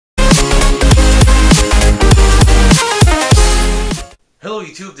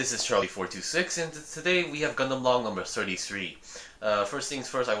Hello YouTube, this is Charlie426 and today we have Gundam Log number 33. First things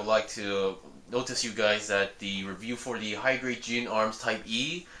first, I would like to notice you guys that the review for the high grade Gene Arms Type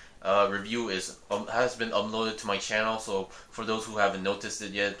E review has been uploaded to my channel, so for those who haven't noticed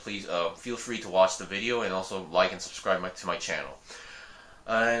it yet, please feel free to watch the video and also like and subscribe to my channel.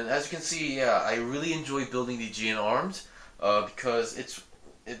 And as you can see, yeah, I really enjoy building the Gene Arms because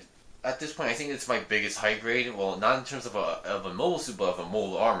at this point, I think it's my biggest high grade. Well, not in terms of a mobile suit, but of a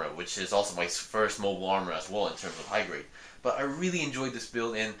mobile armor, which is also my first mobile armor as well in terms of high grade. But I really enjoyed this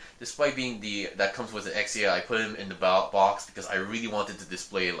build, and despite being that comes with the XEA, I put him in the box because I really wanted to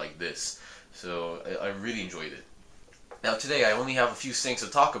display it like this. So I really enjoyed it. Now today, I only have a few things to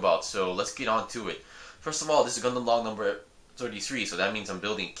talk about, so let's get on to it. First of all, this is Gundam Log number 33, so that means I'm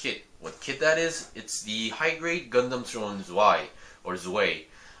building a kit. What kit that is? It's the high grade Gundam Throne Zwei, or Zwei.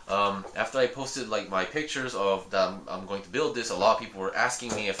 After I posted like my pictures of that I'm going to build this, a lot of people were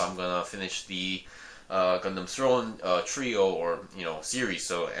asking me if I'm gonna finish the Gundam Throne trio or series.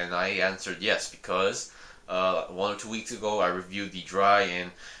 So and I answered yes because 1 or 2 weeks ago I reviewed the dry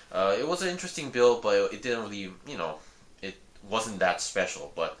and it was an interesting build, but it didn't really it wasn't that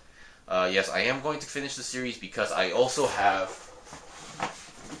special. But yes, I am going to finish the series because I also have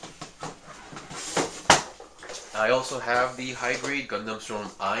the high-grade Gundam Throne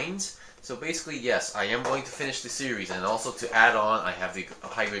Eins. So basically, yes, I am going to finish the series, and also to add on, I have the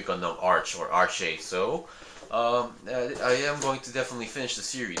high-grade Gundam Arche or Arche. So I am going to definitely finish the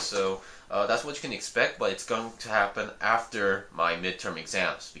series. So that's what you can expect, but it's going to happen after my midterm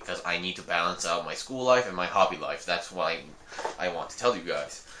exams because I need to balance out my school life and my hobby life. That's what I want to tell you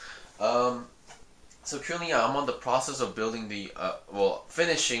guys. So currently I'm on the process of building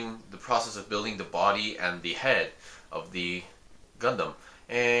finishing the process of building the body and the head of the Gundam.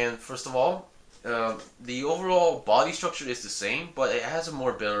 And first of all, the overall body structure is the same, but it has a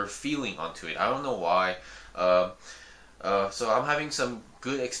more better feeling onto it. I don't know why. So I'm having some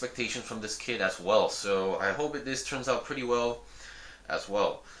good expectations from this kit as well. So I hope this turns out pretty well as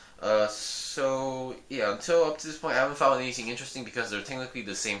well. So yeah, until up to this point I haven't found anything interesting because they're technically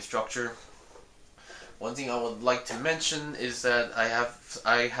the same structure. One thing I would like to mention is that I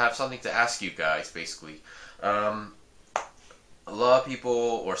have something to ask you guys, basically. A lot of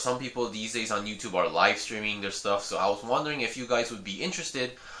people, or some people these days on YouTube are live streaming their stuff, so I was wondering if you guys would be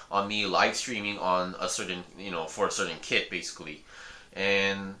interested on me live streaming on a certain, for a certain kit, basically.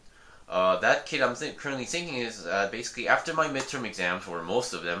 And that kit I'm currently thinking is basically after my midterm exams, or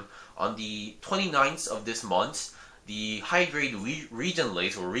most of them, on the 29th of this month, the high-grade Regen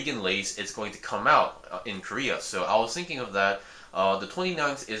Lace or Regen Lace is going to come out in Korea. So I was thinking of that. The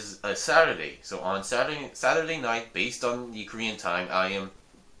 29th is a Saturday. So on Saturday night, based on the Korean time,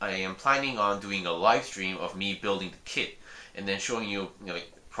 I am planning on doing a live stream of me building the kit and then showing you,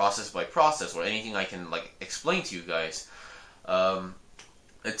 like process by process or anything I can like explain to you guys.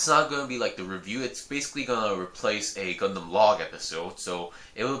 It's not going to be like the review, it's basically going to replace a Gundam Log episode, so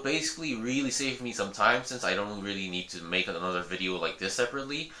it will basically really save me some time since I don't really need to make another video like this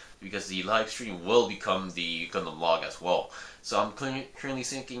separately, because the live stream will become the Gundam Log as well. So I'm currently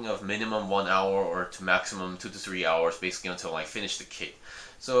thinking of minimum 1 hour or to maximum 2 to 3 hours, basically until I finish the kit.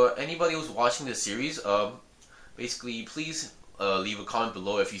 So anybody who's watching this series, basically please leave a comment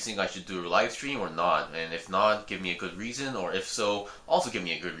below if you think I should do a live stream or not, and if not, give me a good reason, or if so, also give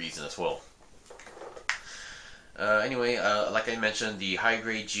me a good reason as well. Anyway, like I mentioned, the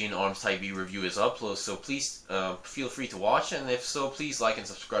high-grade Gene Arms Type B review is uploaded, so please feel free to watch, and if so, please like and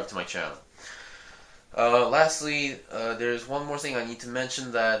subscribe to my channel. Lastly, there's one more thing I need to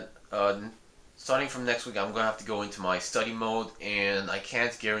mention, that starting from next week I'm going to have to go into my study mode, and I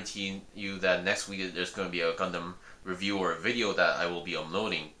can't guarantee you that next week there's going to be a Gundam review or a video that I will be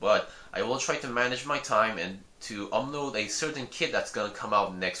uploading, but I will try to manage my time and to upload a certain kit that's going to come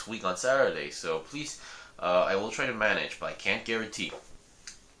out next week on Saturday. So please, I will try to manage, but I can't guarantee.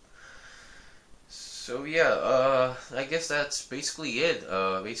 So yeah, I guess that's basically it.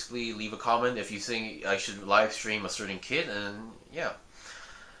 Basically leave a comment if you think I should live stream a certain kit, and yeah.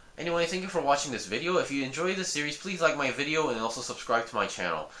 Anyway, thank you for watching this video. If you enjoyed this series, please like my video and also subscribe to my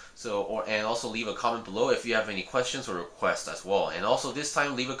channel. And also leave a comment below if you have any questions or requests as well. And also this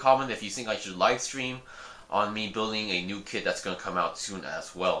time, leave a comment if you think I should live stream on me building a new kit that's going to come out soon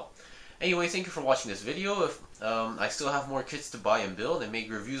as well. Anyway, thank you for watching this video. I still have more kits to buy and build and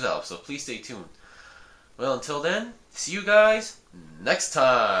make reviews out, so please stay tuned. Well, until then, see you guys next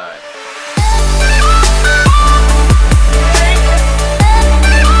time.